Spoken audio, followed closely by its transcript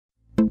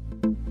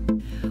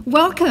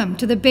Welcome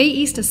to the Bay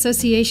East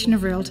Association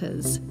of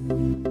Realtors.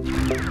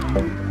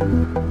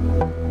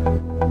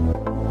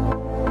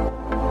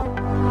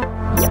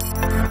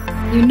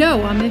 You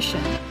know our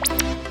mission.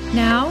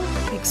 Now,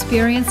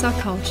 experience our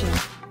culture.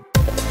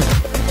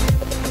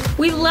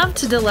 We love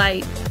to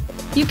delight.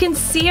 You can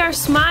see our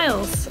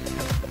smiles.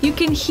 You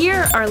can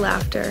hear our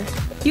laughter.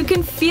 You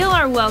can feel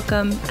our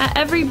welcome at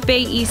every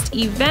Bay East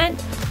event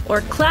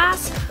or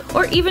class,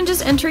 or even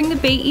just entering the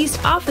Bay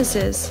East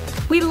offices.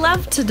 We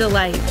love to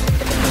delight.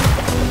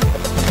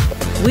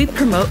 We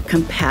promote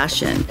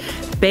compassion.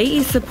 Bay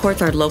East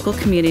supports our local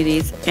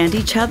communities and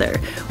each other.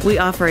 We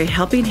offer a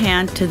helping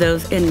hand to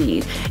those in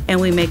need, and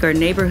we make our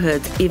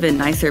neighborhoods even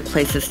nicer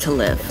places to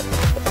live.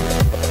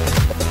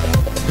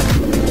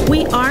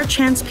 We are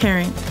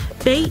transparent.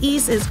 Bay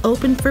East is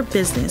open for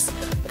business.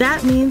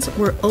 That means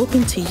we're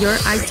open to your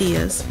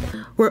ideas.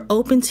 We're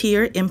open to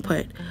your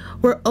input.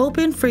 We're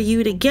open for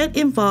you to get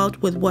involved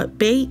with what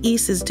Bay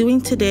East is doing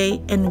today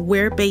and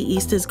where Bay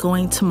East is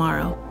going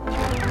tomorrow.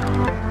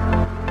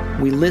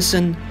 We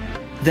listen,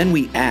 then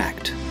we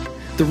act.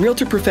 The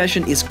realtor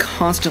profession is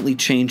constantly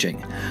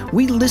changing.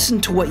 We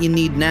listen to what you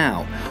need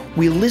now,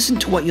 we listen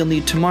to what you'll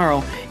need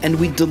tomorrow, and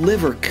we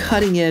deliver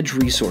cutting-edge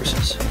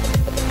resources.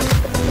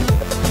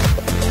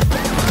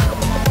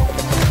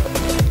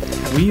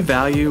 We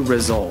value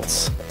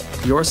results.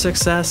 Your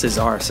success is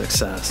our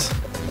success.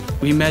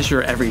 We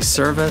measure every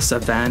service,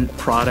 event,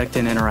 product,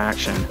 and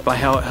interaction by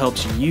how it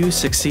helps you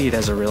succeed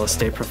as a real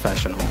estate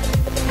professional.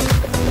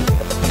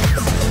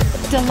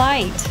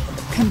 Delight,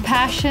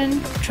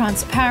 compassion,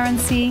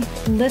 transparency,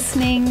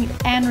 listening,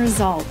 and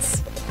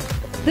results.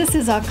 This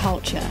is our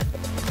culture,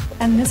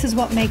 and this is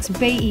what makes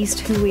Bay East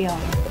who we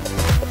are.